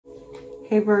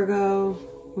Hey Virgo,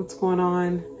 what's going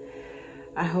on?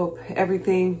 I hope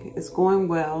everything is going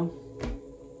well.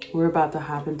 We're about to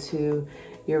hop into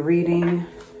your reading.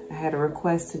 I had a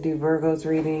request to do Virgo's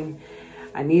reading.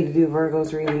 I need to do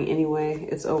Virgo's reading anyway.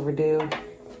 It's overdue.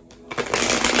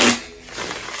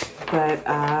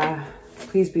 But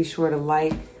please be sure to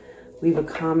like, leave a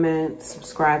comment,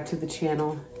 subscribe to the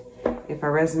channel if I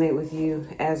resonate with you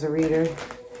as a reader.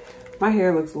 My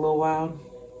hair looks a little wild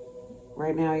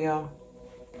right now, y'all.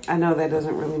 I know that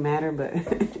doesn't really matter, but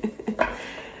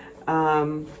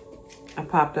I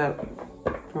popped up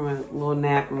from a little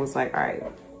nap and was like, all right,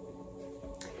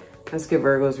 let's get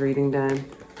Virgo's reading done.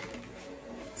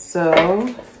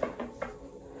 So,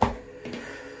 all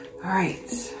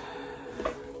right.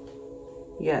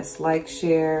 Yes, like,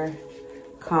 share,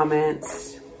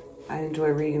 comments. I enjoy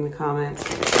reading the comments,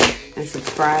 and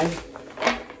subscribe.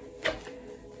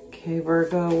 Okay,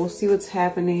 Virgo, we'll see what's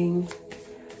happening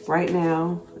right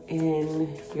now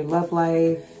in your love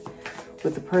life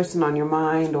with the person on your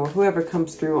mind or whoever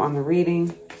comes through on the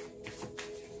reading.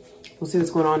 We'll see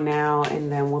what's going on now, and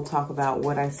then we'll talk about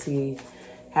what I see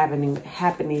happening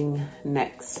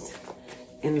next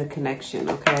in the connection,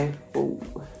 okay? Ooh.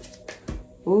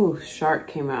 Ooh, shark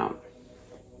came out.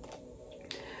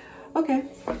 Okay.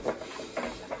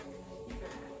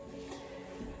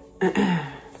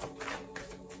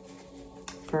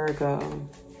 Virgo.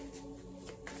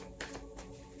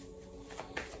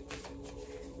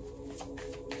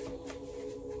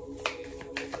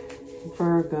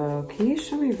 Virgo, can you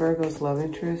show me Virgo's love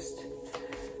interest?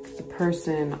 The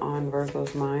person on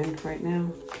Virgo's mind right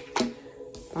now?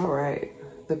 All right,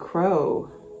 the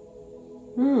crow.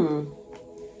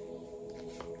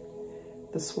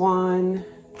 The swan.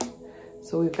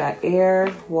 So we've got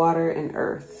air, water, and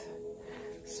earth.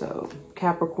 So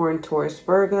Capricorn, Taurus,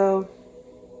 Virgo,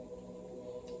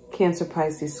 Cancer,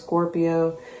 Pisces,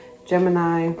 Scorpio,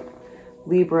 Gemini,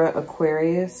 Libra,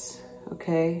 Aquarius,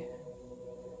 okay?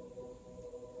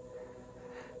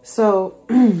 So,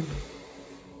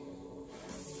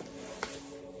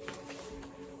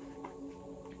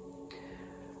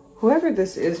 whoever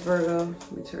this is, Virgo,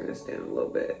 let me turn this down a little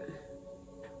bit.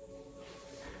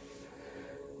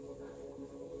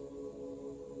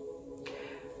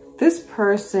 This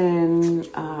person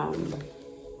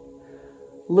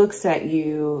looks at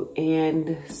you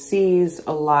and sees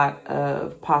a lot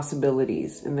of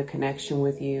possibilities in the connection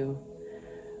with you.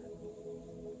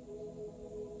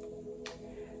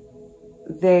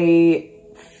 They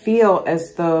feel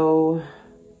as though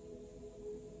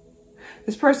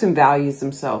this person values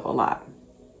themselves a lot.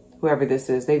 Whoever this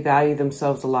is, they value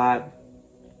themselves a lot.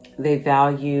 They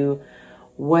value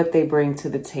what they bring to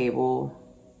the table.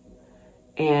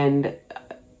 And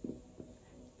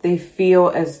they feel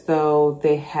as though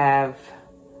they have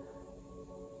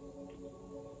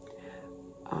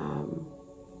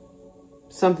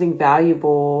something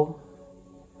valuable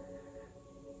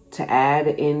to add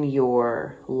in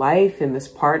your life, in this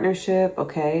partnership,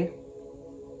 okay?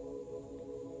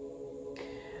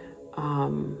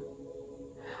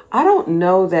 I don't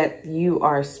know that you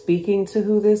are speaking to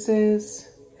who this is.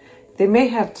 They may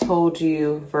have told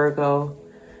you, Virgo,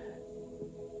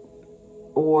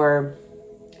 or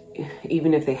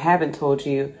even if they haven't told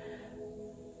you,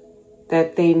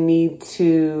 that they need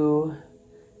to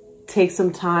take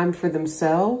some time for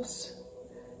themselves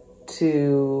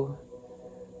to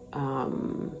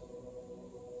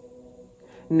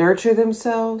nurture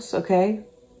themselves, okay?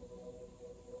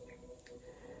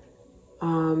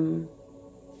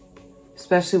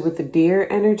 Especially with the deer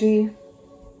energy.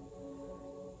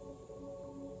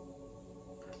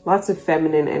 Lots of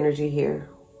feminine energy here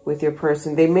with your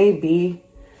person. They may be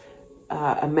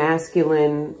a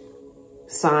masculine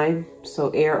sign,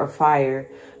 so air or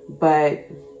fire, but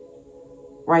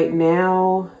right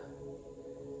now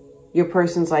your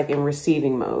person's like in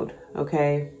receiving mode,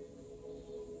 okay?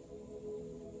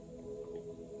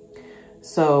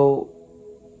 So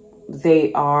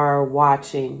they are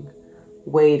watching,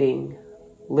 waiting,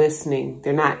 listening.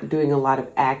 They're not doing a lot of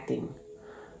acting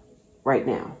right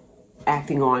now,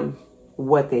 acting on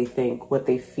what they think, what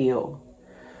they feel.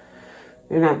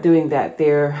 They're not doing that.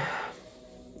 They're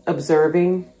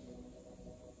observing.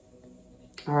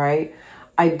 All right.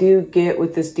 I do get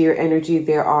with this deer energy,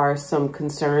 there are some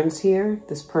concerns here.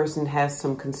 This person has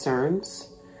some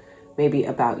concerns, maybe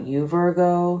about you,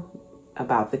 Virgo,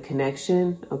 about the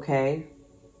connection. Okay.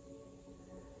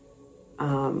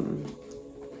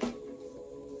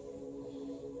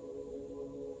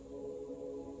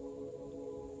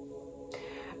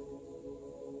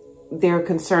 They're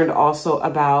concerned also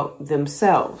about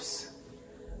themselves.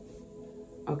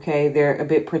 Okay, they're a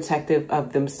bit protective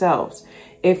of themselves.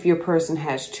 If your person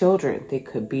has children, they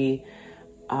could be,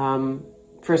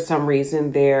 for some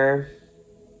reason, they're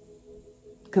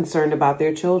concerned about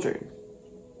their children.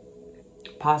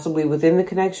 Possibly within the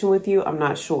connection with you, I'm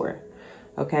not sure.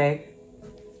 Okay.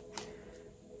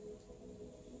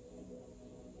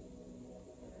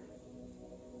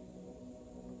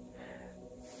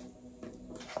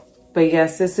 But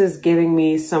yes, this is giving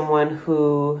me someone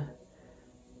who,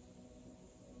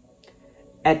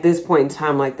 at this point in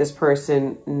time, like this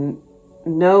person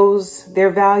knows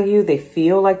their value. They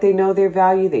feel like they know their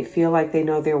value. They feel like they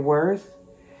know their worth.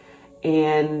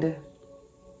 And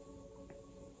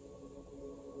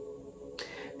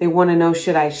they want to know,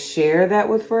 should I share that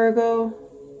with Virgo?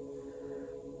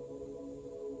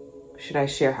 Should I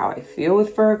share how I feel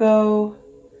with Virgo?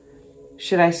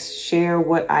 Should I share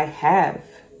what I have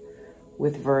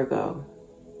with Virgo?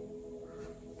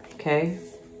 Okay.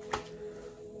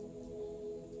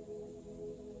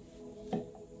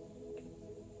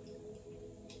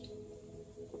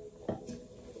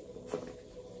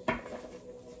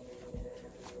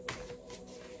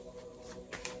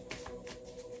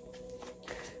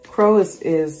 Crow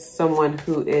is someone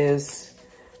who is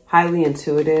highly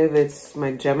intuitive. It's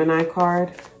my Gemini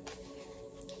card.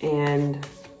 And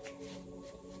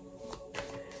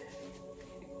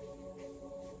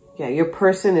yeah, your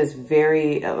person is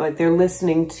very, like they're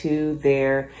listening to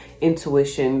their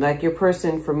intuition. Like your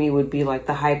person for me would be like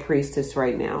the high priestess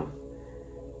right now.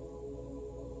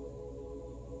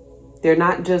 They're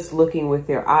not just looking with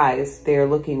their eyes. They're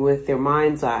looking with their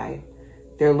mind's eye.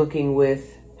 They're looking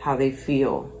with how they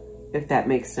feel, if that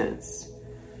makes sense.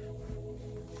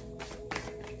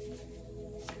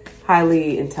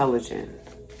 Highly intelligent.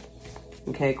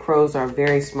 Okay, crows are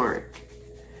very smart.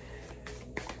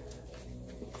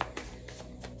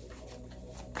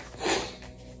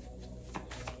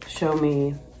 Show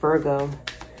me Virgo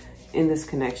in this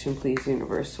connection, please,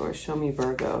 universe source. Show me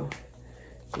Virgo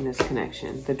in this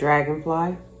connection. The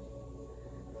dragonfly.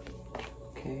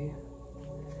 Okay.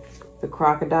 The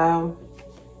crocodile.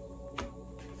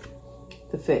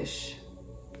 The fish.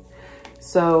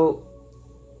 So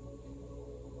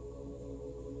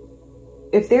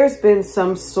if there's been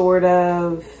some sort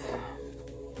of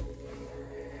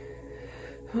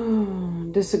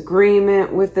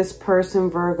disagreement with this person,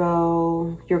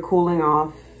 Virgo, you're cooling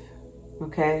off.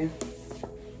 Okay.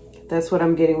 That's what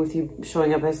I'm getting with you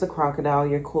showing up as the crocodile.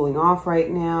 You're cooling off right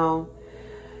now.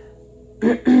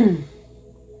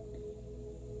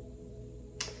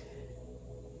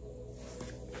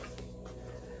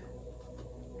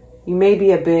 You may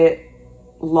be a bit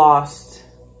lost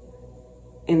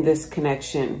in this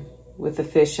connection with the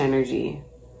fish energy.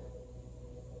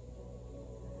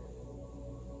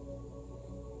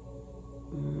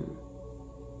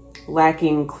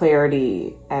 Lacking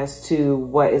clarity as to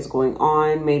what is going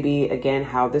on. Maybe, again,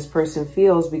 how this person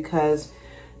feels because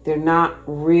they're not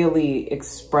really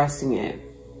expressing it.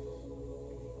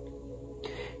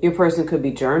 Your person could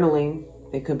be journaling.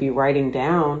 They could be writing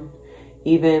down,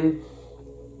 even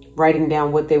writing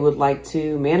down what they would like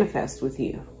to manifest with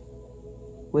you,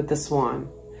 with the swan.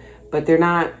 But they're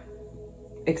not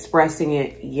expressing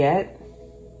it yet.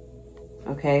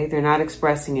 Okay? They're not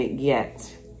expressing it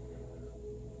yet.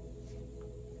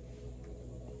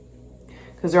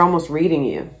 Because they're almost reading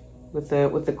you with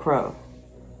the crow.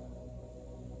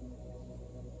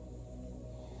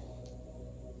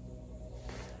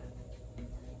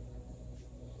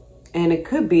 And it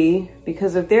could be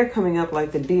because if they're coming up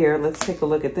like the deer, let's take a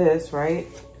look at this, right?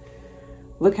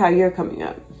 Look how you're coming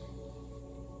up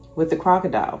with the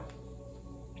crocodile.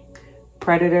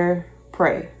 Predator,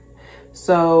 prey.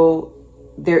 So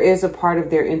there is a part of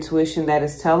their intuition that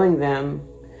is telling them,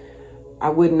 I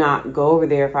would not go over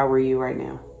there if I were you right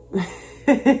now.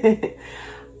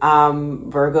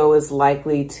 Virgo is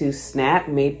likely to snap.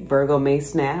 Virgo may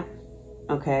snap.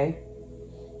 Okay.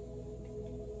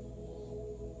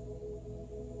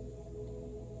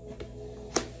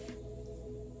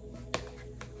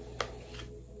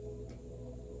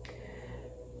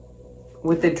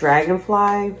 With the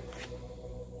dragonfly,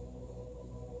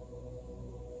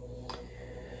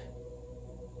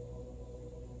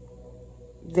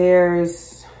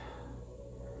 there's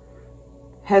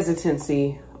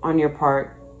hesitancy on your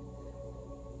part.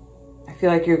 I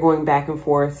feel like you're going back and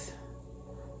forth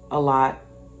a lot.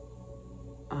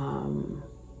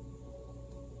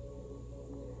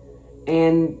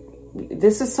 And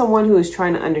this is someone who is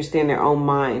trying to understand their own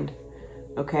mind,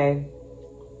 okay?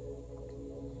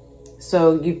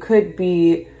 So you could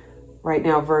be right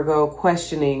now, Virgo,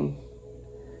 questioning,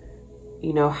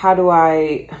 you know, how do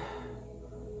I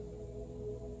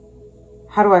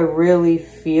How do I really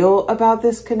feel about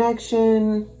this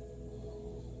connection?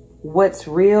 What's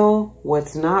real?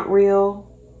 What's not real?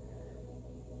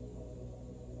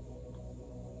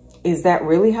 Is that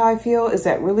really how I feel? Is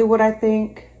that really what I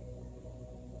think?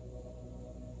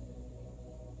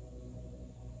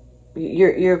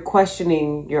 You're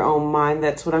questioning your own mind.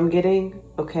 That's what I'm getting.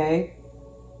 Okay.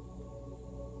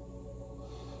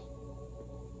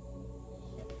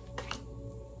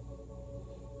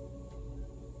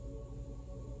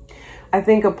 I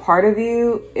think a part of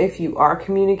you, if you are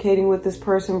communicating with this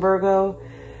person, Virgo,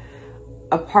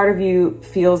 a part of you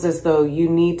feels as though you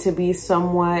need to be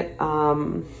somewhat,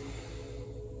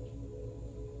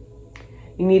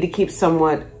 you need to keep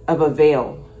somewhat of a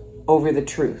veil over the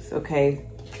truth, okay?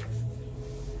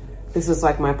 This is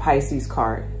like my Pisces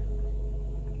card.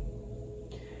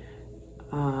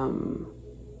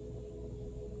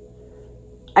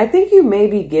 I think you may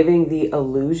be giving the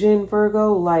illusion,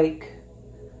 Virgo, like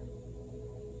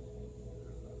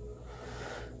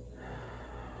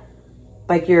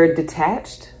you're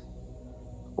detached,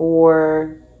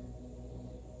 or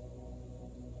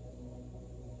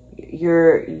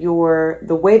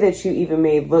the way that you even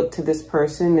may look to this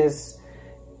person is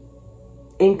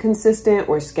inconsistent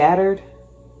or scattered,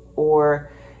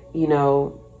 or, you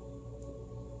know,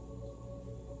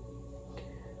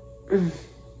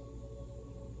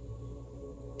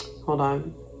 hold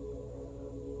on.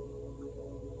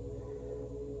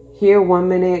 Here 1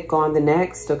 minute, gone the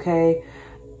next, okay?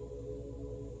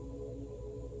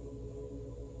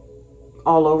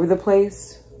 All over the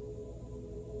place.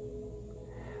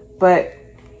 But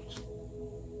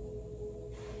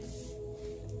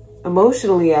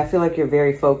emotionally, I feel like you're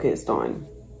very focused on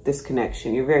this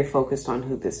connection. You're very focused on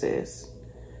who this is.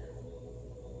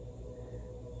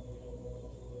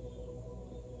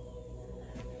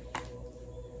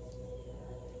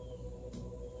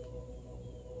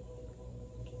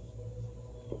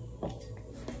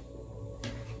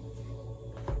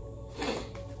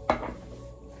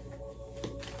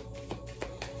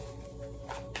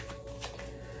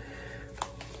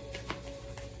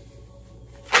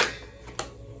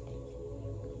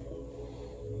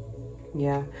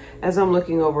 Yeah, as I'm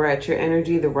looking over at your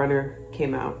energy, the runner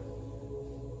came out.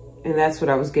 And that's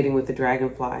what I was getting with the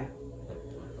dragonfly.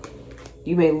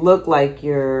 You may look like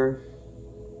you're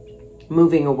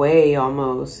moving away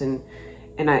almost, and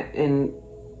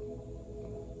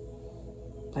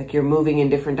like you're moving in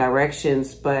different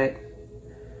directions, but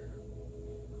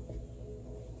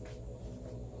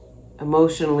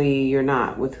emotionally you're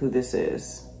not with who this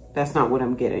is. That's not what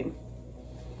I'm getting.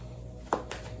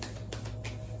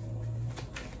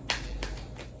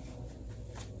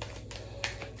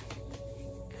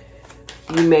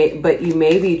 You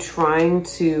may be trying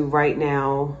to right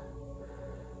now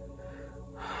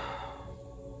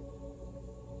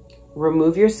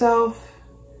remove yourself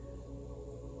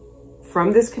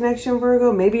from this connection,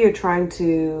 Virgo. Maybe you're trying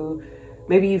to,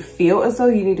 maybe you feel as though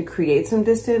you need to create some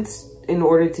distance in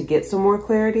order to get some more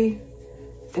clarity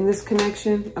in this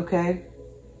connection, okay?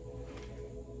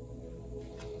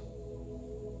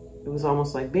 It was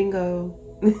almost like bingo.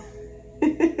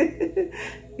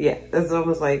 Yeah, that's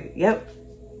almost like, yep.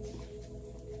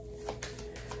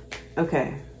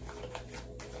 Okay.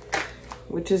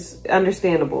 Which is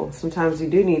understandable. Sometimes you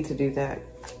do need to do that.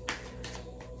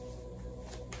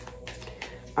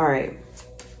 All right.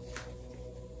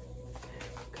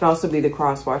 Could also be the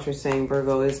cross watcher saying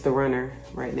Virgo is the runner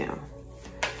right now.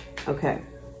 Okay.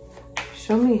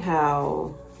 Show me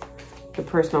how the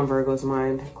person on Virgo's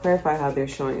mind, clarify how they're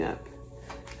showing up.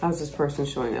 How's this person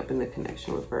showing up in the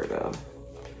connection with Virgo?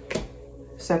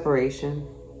 Separation.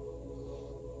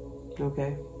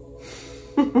 Okay.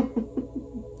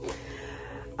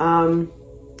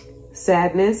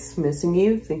 Sadness, missing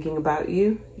you, thinking about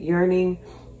you, yearning,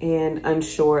 and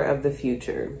unsure of the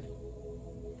future.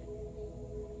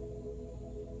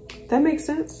 That makes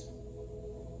sense.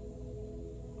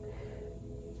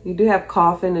 You do have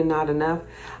coffin and not enough.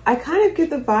 I kind of get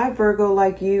the vibe, Virgo,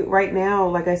 like you right now,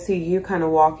 like I see you kind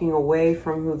of walking away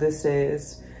from who this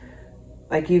is.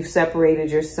 Like you've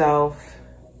separated yourself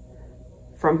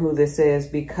from who this is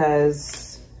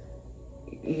because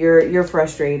you're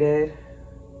frustrated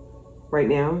right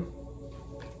now.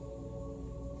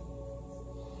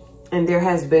 And there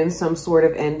has been some sort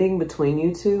of ending between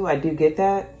you two. I do get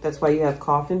that. That's why you have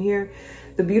coffin here.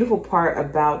 The beautiful part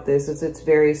about this is it's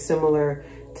very similar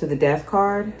to the death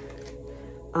card.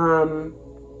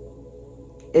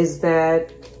 Is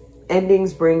that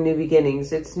endings bring new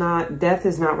beginnings. It's not, death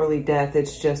is not really death.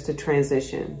 It's just a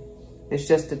transition. It's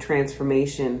just a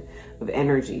transformation of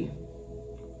energy.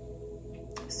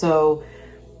 So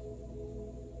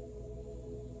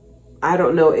I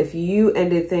don't know if you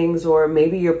ended things, or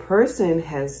maybe your person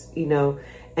has, you know,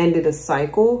 ended a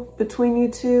cycle between you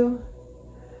two.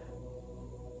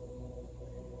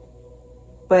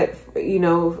 But, you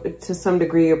know, to some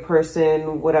degree, your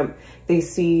person, they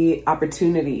see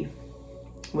opportunity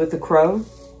with the crow.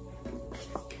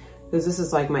 Because this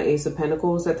is like my Ace of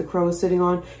Pentacles that the crow is sitting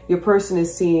on. Your person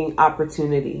is seeing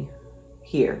opportunity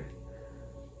here.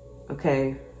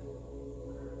 Okay.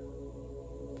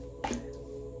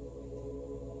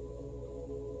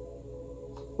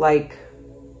 Like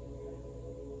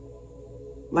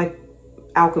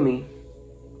alchemy.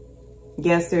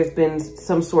 Yes, there's been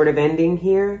some sort of ending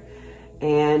here.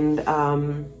 And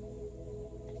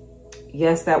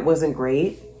yes, that wasn't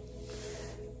great.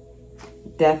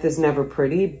 Death is never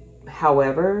pretty.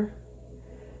 However,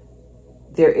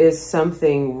 there is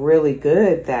something really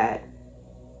good that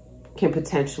can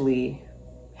potentially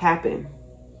happen.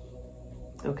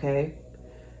 Okay.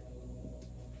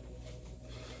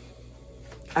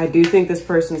 I do think this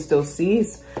person still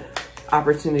sees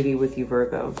opportunity with you,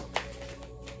 Virgo.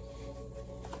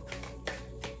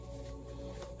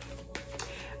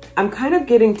 I'm kind of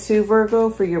getting to, Virgo,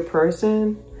 for your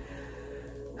person.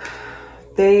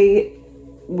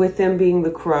 With them being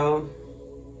the crow.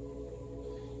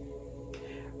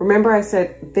 Remember I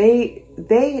said they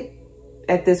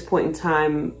at this point in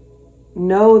time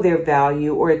know their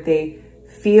value, or they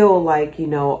feel like, you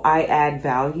know, I add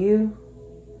value.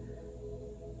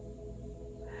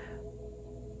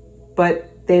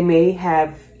 But they may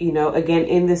have, you know, again,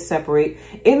 in this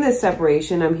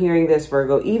separation, I'm hearing this,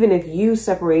 Virgo, even if you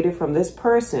separated from this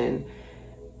person,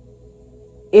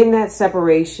 in that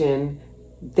separation,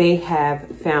 they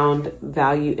have found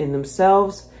value in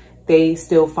themselves. They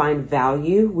still find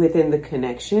value within the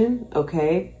connection,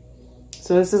 okay?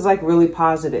 So this is like really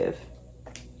positive.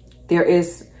 There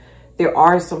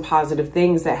are some positive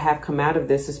things that have come out of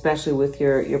this, especially with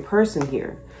your person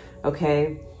here,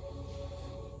 okay?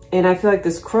 And I feel like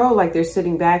this crow, like they're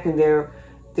sitting back and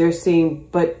they're seeing,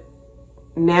 but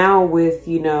now with,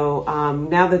 you know,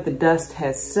 now that the dust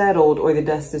has settled, or the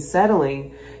dust is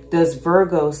settling, does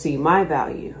Virgo see my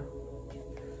value?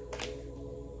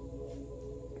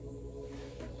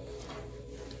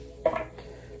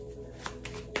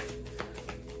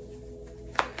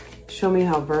 Show me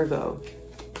how Virgo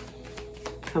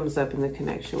comes up in the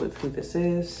connection with who this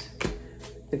is.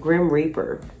 The Grim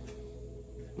Reaper.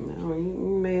 No,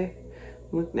 you may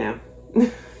look now.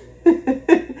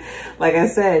 Like I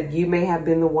said, you may have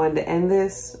been the one to end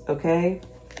this, okay?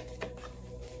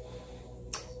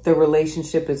 The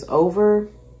relationship is over.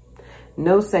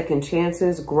 No second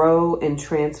chances. Grow and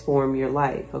transform your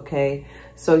life, okay?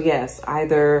 So yes,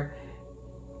 either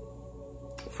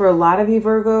for a lot of you,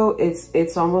 Virgo,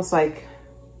 it's almost like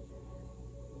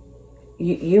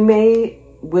you may,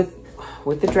 with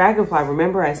the dragonfly,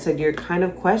 remember I said you're kind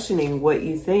of questioning what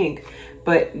you think,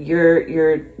 but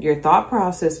your thought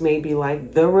process may be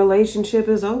like, the relationship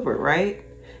is over, right?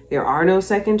 There are no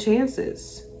second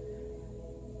chances.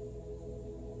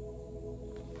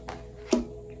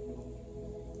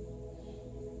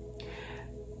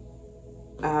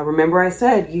 Remember I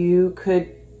said you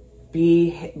could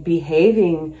be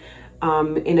behaving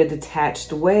in a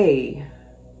detached way,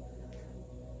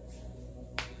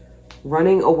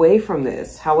 running away from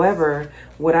this. However,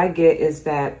 what I get is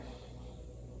that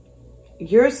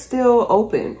you're still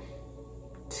open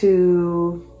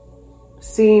to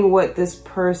seeing what this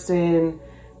person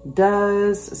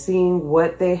does, seeing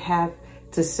what they have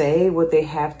to say, what they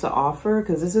have to offer,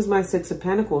 because this is my Six of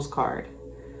Pentacles card.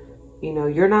 You know,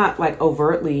 you're not like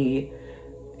overtly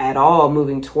at all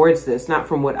moving towards this, not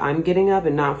from what I'm getting up,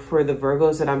 and not for the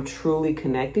Virgos that I'm truly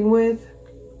connecting with.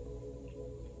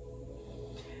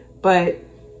 But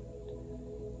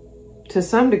to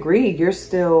some degree, you're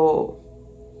still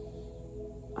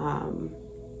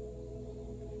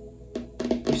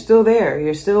there.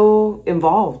 You're still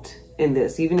involved in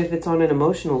this, even if it's on an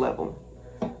emotional level.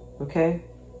 Okay?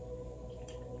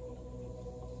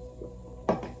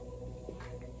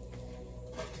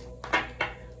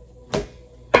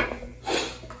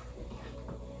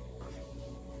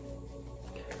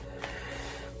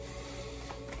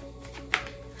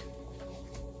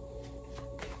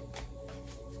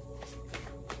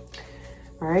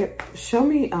 All right, show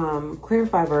me,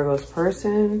 clarify Virgo's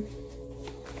person.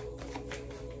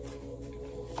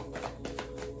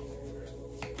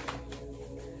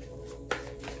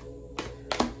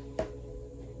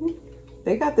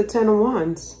 They got the 10 of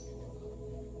Wands.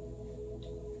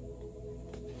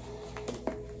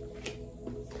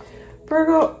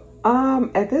 Virgo,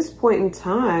 at this point in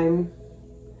time,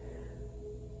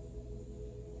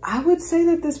 I would say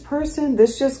that this person,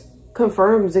 this just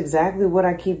confirms exactly what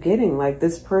I keep getting. Like,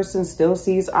 this person still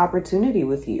sees opportunity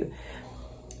with you.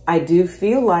 I do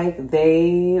feel like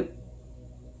they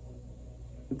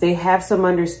have some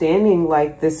understanding,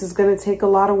 like this is going to take a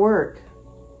lot of work,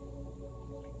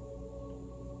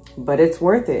 but it's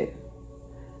worth it.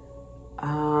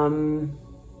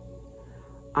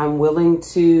 I'm willing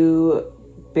to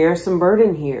bear some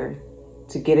burden here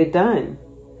to get it done.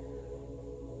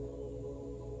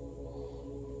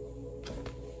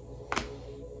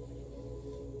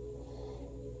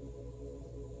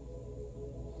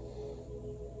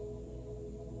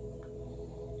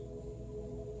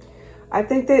 I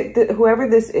think that whoever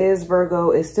this is,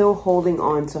 Virgo, is still holding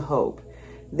on to hope.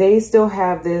 They still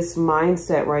have this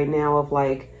mindset right now of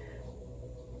like,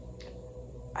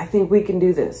 I think we can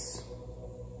do this,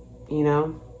 you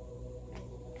know?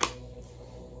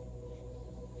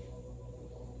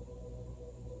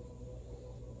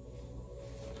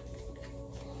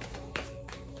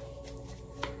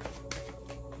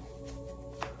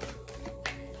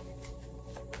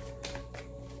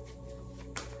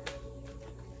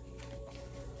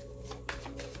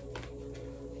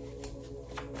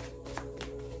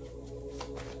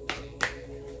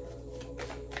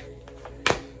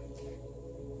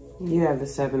 You have the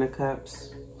Seven of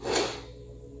Cups.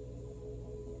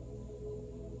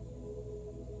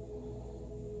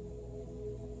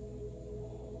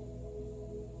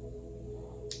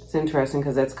 It's interesting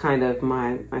because that's kind of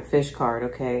my fish card,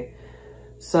 okay?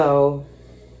 So,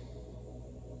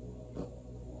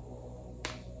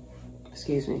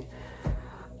 excuse me.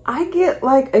 I get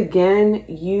like, again,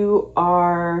 you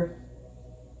are,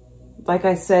 like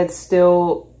I said,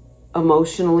 still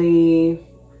emotionally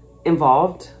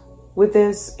involved with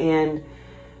this, and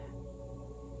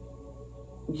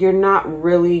you're not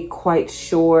really quite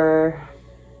sure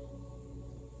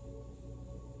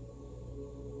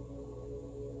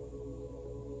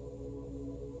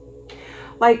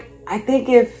like, I think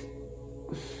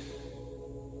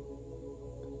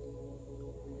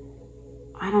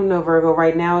I don't know, Virgo,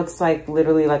 right now it's like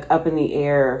literally like up in the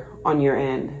air on your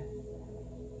end.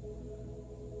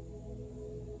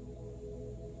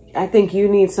 I think you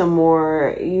need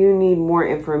more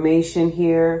information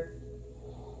here.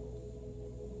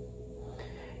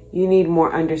 You need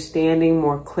more understanding,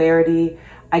 more clarity.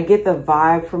 I get the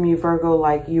vibe from you, Virgo,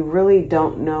 like you really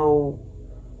don't know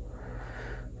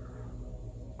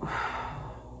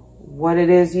what it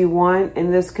is you want in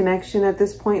this connection at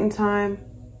this point in time.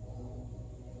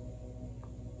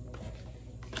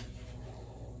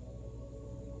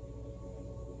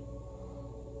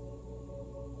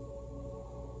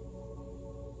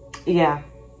 Yeah.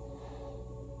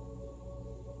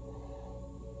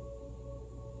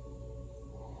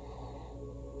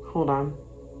 Hold on.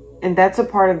 And that's a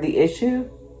part of the issue.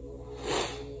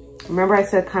 Remember I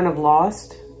said kind of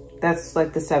lost? That's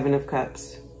like the Seven of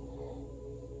Cups.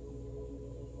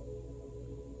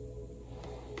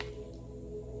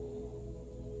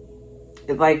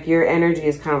 Like your energy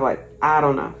is kind of like, I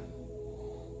don't know.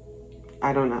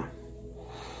 I don't know.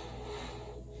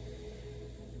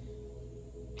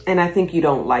 And I think you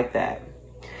don't like that.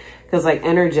 Because like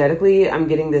energetically, I'm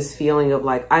getting this feeling of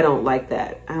like, I don't like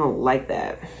that. I don't like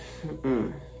that.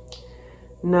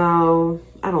 No,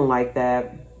 I don't like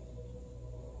that.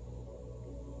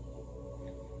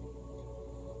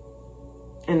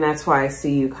 And that's why I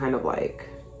see you kind of like,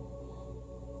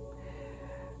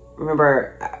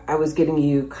 remember, I was getting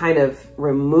you kind of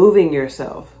removing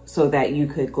yourself so that you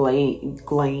could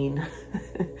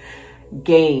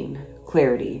gain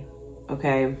clarity.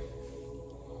 Okay.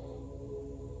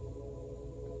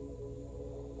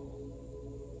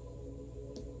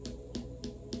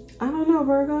 I don't know,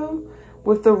 Virgo.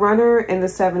 With the Runner and the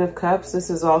Seven of Cups, this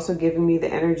is also giving me the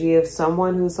energy of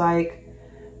someone who's like,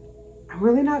 I'm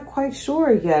really not quite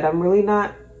sure yet. I'm really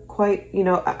not quite, you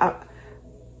know, I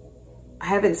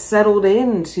haven't settled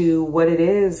into what it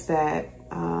is that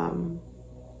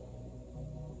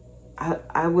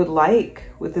I would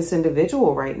like with this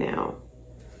individual right now.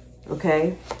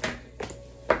 Okay.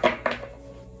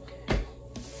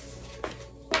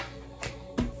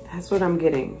 That's what I'm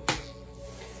getting.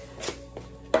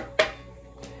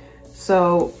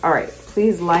 So, all right,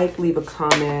 please like, leave a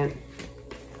comment,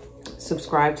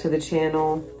 subscribe to the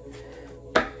channel.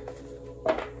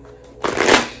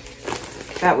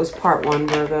 That was part 1,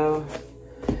 Virgo.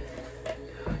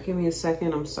 Give me a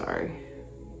second, I'm sorry.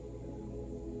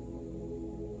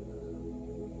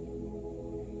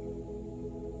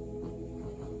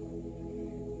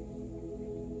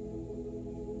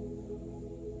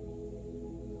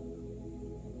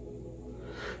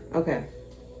 Okay.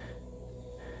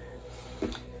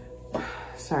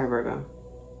 Sorry, Virgo.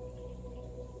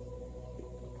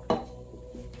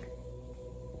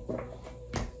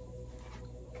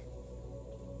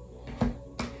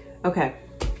 Okay.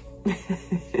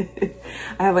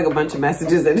 I have like a bunch of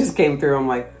messages that just came through. I'm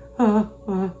like,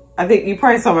 I think you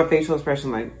probably saw my facial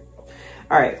expression like,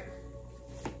 all right.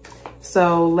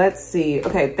 So let's see.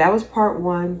 Okay, that was part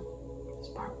one. That's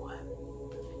part one.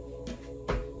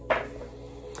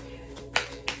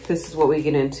 This is what we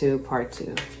get into part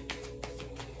two.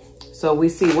 So we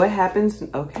see what happens.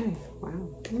 Okay, wow.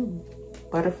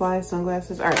 Butterflies,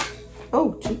 sunglasses. All right.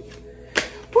 Oh, gee.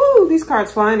 Woo, these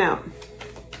cards flying out.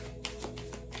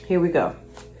 Here we go.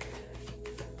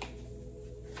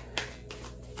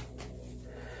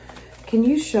 Can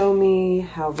you show me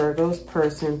how Virgo's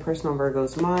personal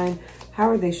Virgo's mind, how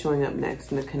are they showing up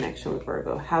next in the connection with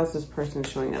Virgo? How's this person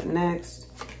showing up next?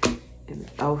 And,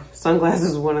 oh,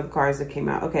 sunglasses is one of the cards that came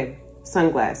out. Okay,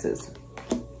 sunglasses.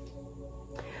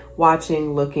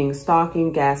 Watching, looking,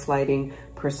 stalking, gaslighting,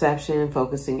 perception,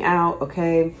 focusing out,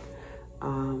 okay?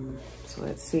 So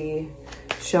let's see.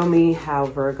 Show me how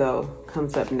Virgo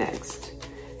comes up next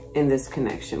in this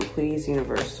connection. Please,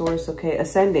 universe, source, okay?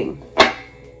 Ascending.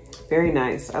 Very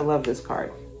nice. I love this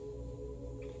card.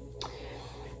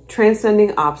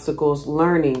 Transcending obstacles,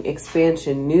 learning,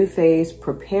 expansion, new phase,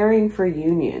 preparing for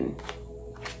union.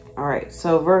 All right,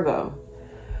 so Virgo,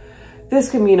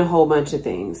 this can mean a whole bunch of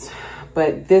things,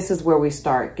 but this is where we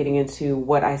start getting into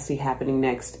what I see happening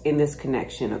next in this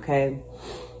connection, okay?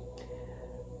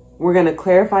 We're going to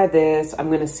clarify this. I'm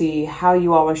going to see how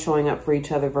you all are showing up for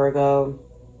each other, Virgo.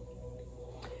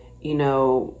 You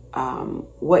know,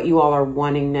 what you all are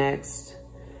wanting next.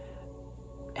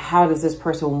 How does this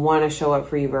person want to show up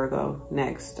for you, Virgo,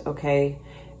 next, okay?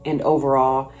 And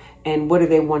overall, and what are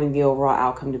they wanting the overall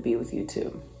outcome to be with you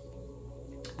too?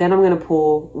 Then I'm going to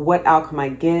pull what outcome I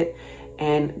get,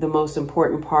 and the most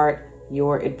important part,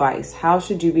 your advice. How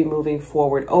should you be moving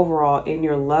forward overall in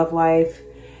your love life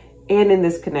and in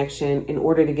this connection in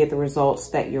order to get the results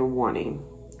that you're wanting,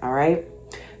 all right?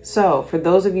 So for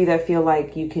those of you that feel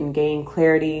like you can gain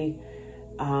clarity,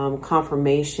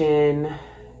 confirmation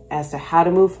as to how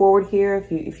to move forward here,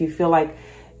 if you feel like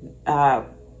the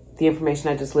information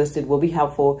I just listed will be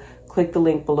helpful, click the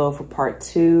link below for part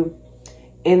two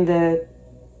in the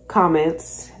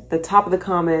comments, the top of the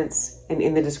comments, and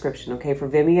in the description, okay, for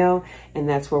Vimeo, and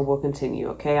that's where we'll continue,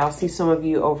 okay? I'll see some of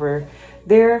you over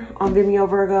there on Vimeo,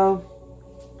 Virgo.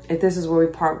 If this is where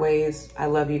we part ways, I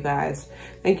love you guys.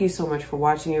 Thank you so much for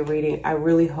watching your reading. I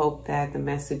really hope that the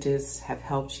messages have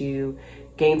helped you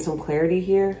gain some clarity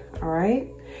here, all right?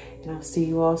 And I'll see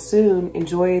you all soon.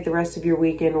 Enjoy the rest of your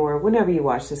weekend or whenever you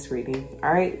watch this reading,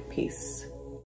 all right? Peace.